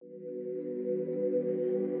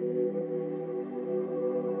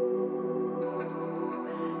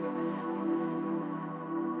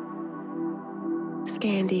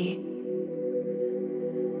Scandy.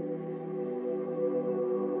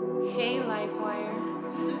 Hey, Lifewire.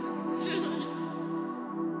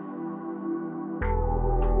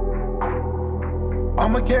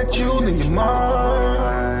 I'ma catch you in your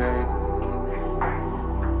mind.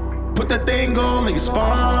 Put that thing all in your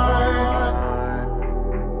spine.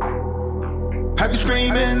 Have you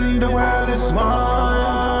screaming, the world is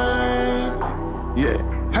mine. Yeah.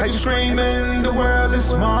 Have you screaming, the world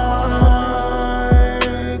is mine.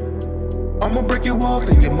 I'ma break you off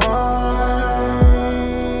in your mind.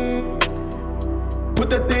 Put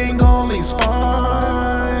that thing all in your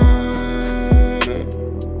spine.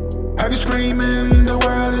 Have you screaming, the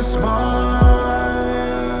world is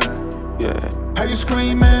mine. Yeah. Have you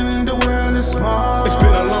screaming, the world is mine. It's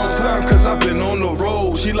been a long time cause I've been on the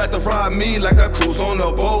road. She like to ride me like I cruise on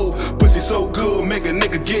a boat. Pussy so good, make a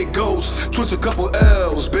nigga get ghost. Twist a couple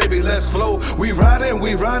L's, baby, let's flow. We riding,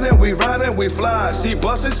 we fly. She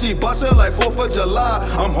bustin' like 4th of July.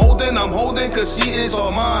 I'm holding, cause she is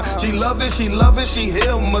all mine. She love it, she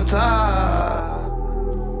hypnotized.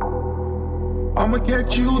 I'ma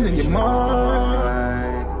catch you in your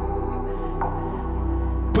mind.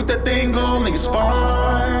 Put that thing all in your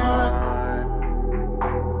spine.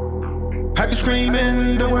 Have you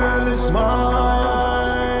screaming, the world is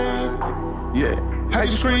mine. Yeah. Have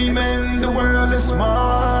you screaming, the world is mine.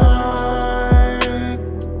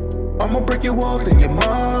 I'ma break you off in your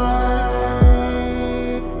mind.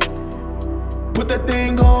 Put that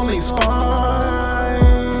thing all in your spine.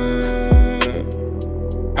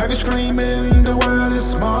 Have you screaming, the world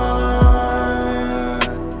is mine.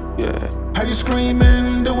 Yeah. Have you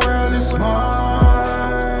screaming, the world is mine.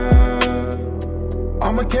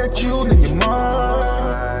 I'ma catch you in your mind.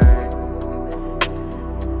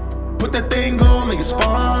 Put that thing all in your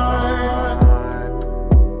spine.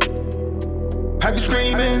 Have you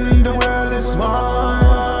screaming, the world is mine.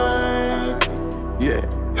 Yeah.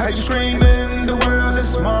 Have you screaming, the world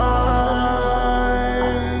is mine.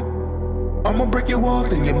 I'ma break you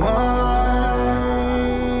off in your mind.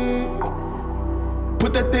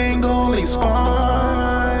 Put that thing all in your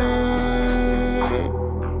spine.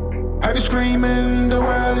 Have you screaming, the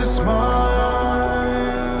world is mine.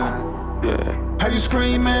 Yeah. Have you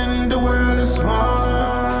screaming, the world is mine.